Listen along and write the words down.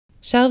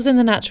Shelves in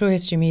the Natural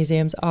History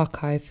Museum's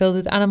archive filled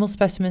with animal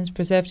specimens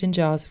preserved in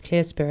jars of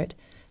clear spirit.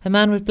 A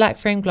man with black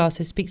framed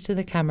glasses speaks to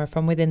the camera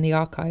from within the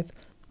archive.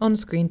 On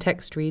screen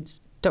text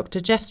reads, Dr.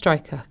 Jeff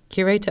Stryker,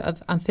 Curator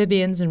of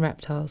Amphibians and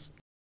Reptiles.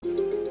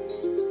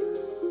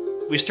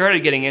 We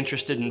started getting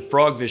interested in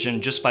frog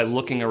vision just by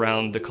looking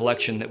around the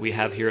collection that we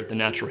have here at the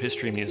Natural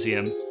History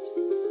Museum.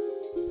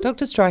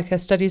 Dr. Stryker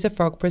studies a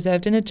frog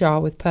preserved in a jar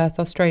with Perth,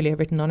 Australia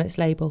written on its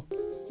label.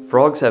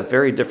 Frogs have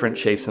very different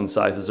shapes and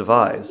sizes of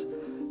eyes.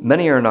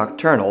 Many are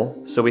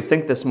nocturnal, so we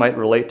think this might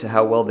relate to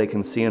how well they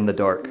can see in the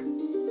dark.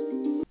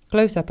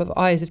 Close-up of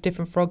eyes of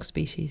different frog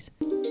species.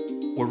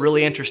 We're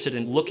really interested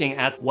in looking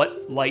at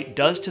what light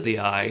does to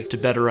the eye to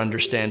better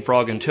understand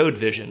frog and toad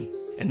vision.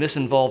 And this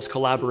involves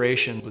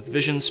collaboration with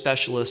vision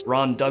specialist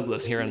Ron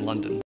Douglas here in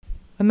London.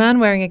 A man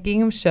wearing a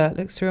gingham shirt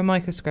looks through a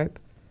microscope.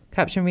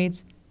 Caption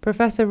reads,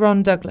 Professor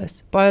Ron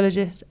Douglas,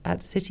 biologist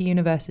at City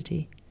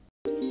University.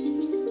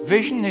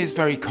 Vision is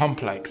very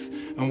complex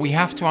and we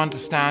have to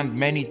understand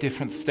many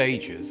different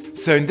stages.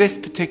 So in this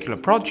particular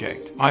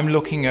project, I'm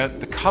looking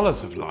at the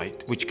colours of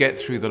light which get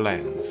through the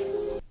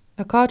lens.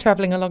 A car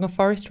travelling along a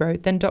forest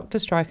road, then Dr.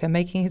 Stryker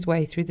making his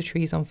way through the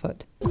trees on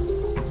foot.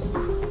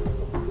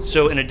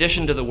 So in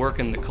addition to the work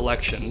in the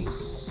collection,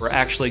 we're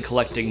actually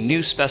collecting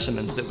new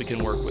specimens that we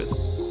can work with.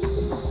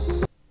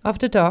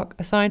 After dark,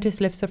 a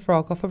scientist lifts a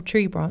frog off a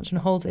tree branch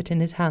and holds it in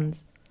his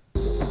hands.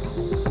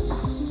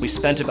 We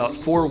spent about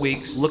 4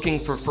 weeks looking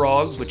for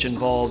frogs, which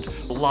involved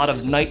a lot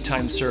of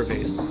nighttime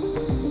surveys.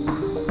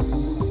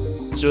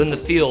 So in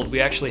the field, we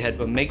actually had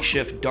a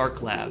makeshift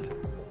dark lab.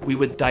 We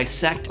would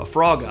dissect a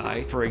frog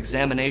eye for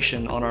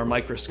examination on our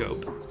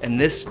microscope, and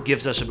this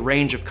gives us a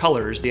range of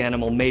colors the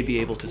animal may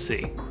be able to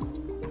see.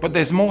 But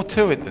there's more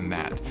to it than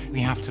that. We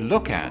have to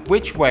look at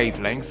which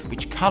wavelengths,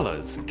 which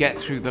colours get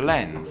through the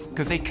lens,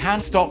 because they can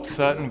stop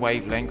certain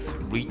wavelengths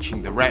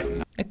reaching the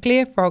retina. A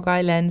clear frog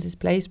eye lens is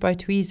placed by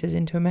tweezers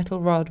into a metal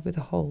rod with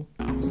a hole.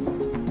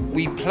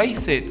 We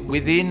place it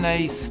within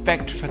a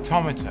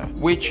spectrophotometer,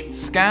 which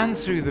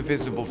scans through the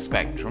visible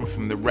spectrum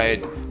from the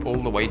red all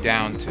the way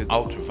down to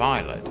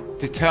ultraviolet,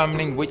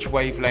 determining which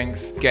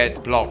wavelengths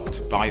get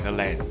blocked by the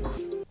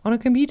lens. On a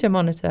computer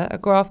monitor, a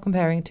graph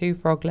comparing two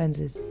frog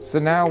lenses. So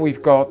now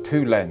we've got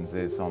two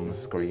lenses on the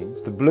screen.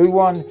 The blue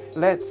one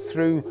lets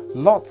through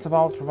lots of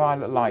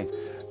ultraviolet light.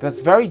 That's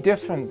very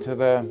different to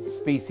the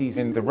species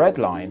in the red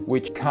line,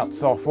 which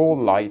cuts off all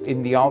light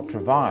in the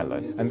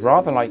ultraviolet, and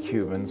rather like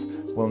humans,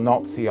 will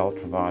not see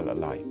ultraviolet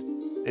light.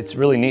 It's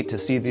really neat to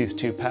see these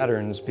two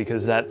patterns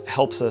because that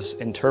helps us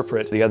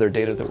interpret the other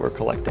data that we're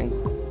collecting.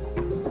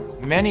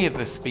 Many of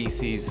the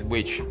species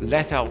which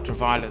let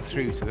ultraviolet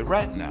through to the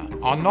retina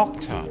are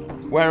nocturnal,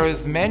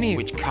 whereas many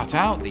which cut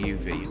out the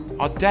UV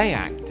are day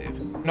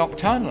active.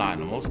 Nocturnal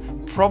animals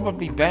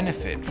probably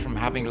benefit from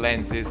having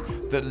lenses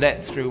that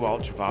let through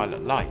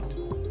ultraviolet light.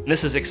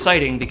 This is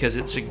exciting because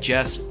it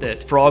suggests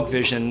that frog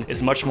vision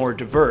is much more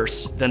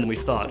diverse than we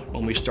thought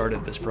when we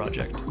started this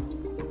project.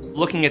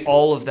 Looking at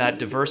all of that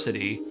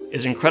diversity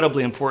is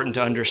incredibly important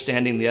to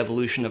understanding the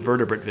evolution of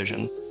vertebrate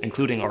vision,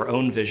 including our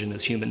own vision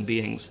as human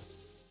beings.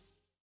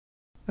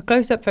 A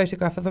close-up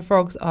photograph of a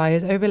frog's eye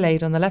is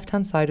overlaid on the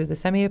left-hand side of the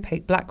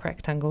semi-opaque black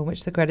rectangle in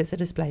which the credits are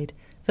displayed.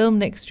 Film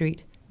Nick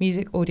Street,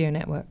 Music Audio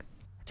Network.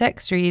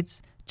 Text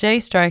reads, J.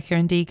 Stryker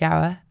and D.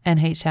 Gower,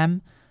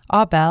 NHM,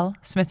 R. Bell,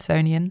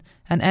 Smithsonian,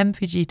 and M.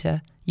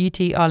 Fujita,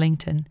 UT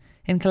Arlington,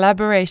 in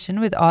collaboration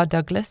with R.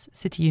 Douglas,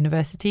 City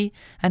University,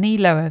 and E.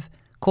 Loew,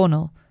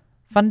 Cornell,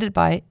 funded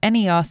by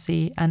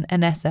NERC and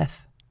NSF.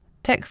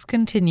 Text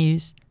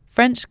continues,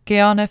 French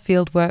Guiana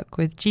fieldwork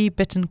with G.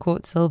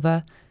 Bittencourt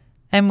Silva,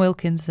 M.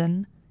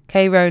 Wilkinson,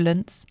 K.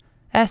 Rowlands,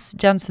 S.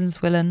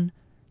 Janssen-Swillen,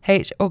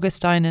 H.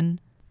 Augustinen,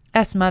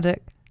 S.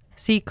 Maddock,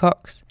 C.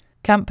 Cox,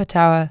 Camper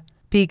Tower,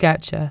 P.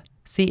 Goucher,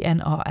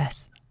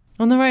 CNRS.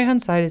 On the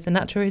right-hand side is the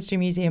Natural History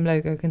Museum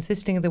logo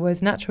consisting of the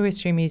words Natural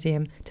History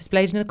Museum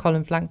displayed in a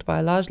column flanked by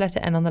a large letter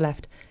N on the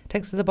left.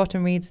 Text at the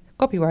bottom reads,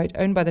 Copyright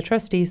owned by the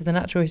trustees of the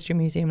Natural History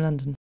Museum, London.